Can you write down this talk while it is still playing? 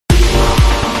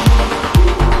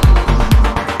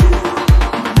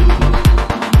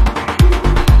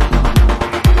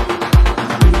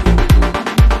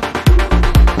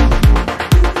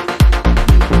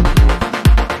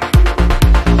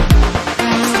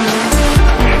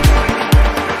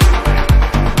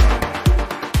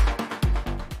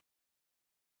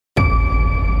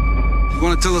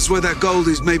tell us where that gold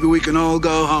is, maybe we can all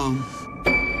go home.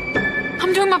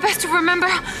 I'm doing my best to remember.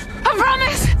 I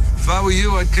promise! If I were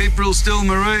you, I'd keep real still,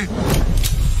 Marie.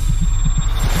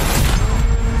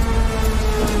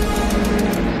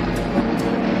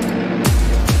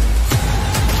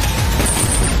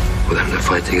 When the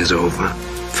fighting is over,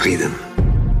 freedom.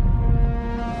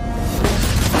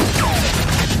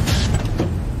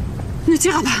 Ne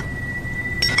tire pas.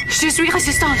 Je suis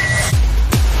résistante.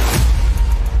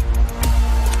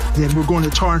 Then we're going to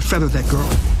tar and feather that girl.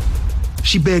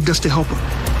 She begged us to help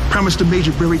her. Promised the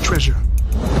Major buried treasure.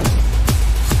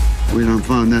 We don't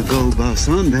find that gold by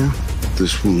sundown.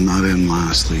 This will not end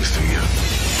nicely for you.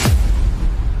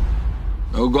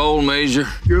 No gold, Major.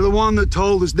 You're the one that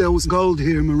told us there was gold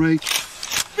here, Marie.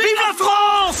 Vive la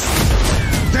France!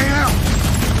 Stay out!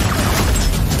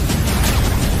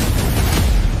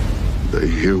 They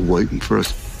here waiting for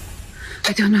us.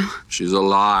 I don't know. She's a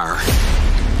liar.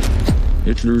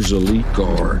 Hitler's elite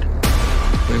guard.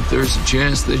 Think there's a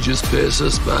chance they just pass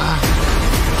us by?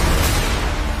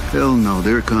 Hell no,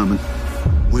 they're coming.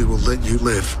 We will let you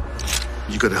live.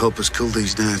 You gotta help us kill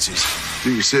these Nazis.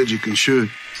 You said you can shoot.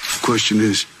 The question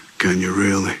is, can you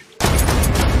really?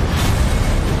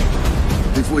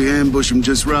 If we ambush them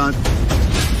just right,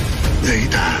 they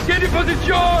die. Get in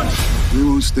position! We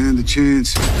won't stand a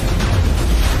chance.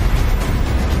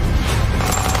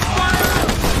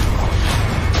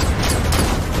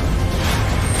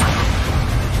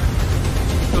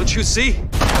 Don't you see?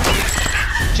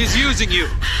 She's using you.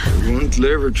 One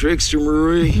clever trickster,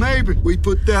 Marie. Maybe we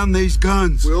put down these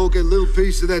guns. We all get a little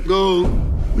piece of that gold.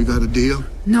 We got a deal?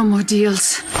 No more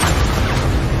deals.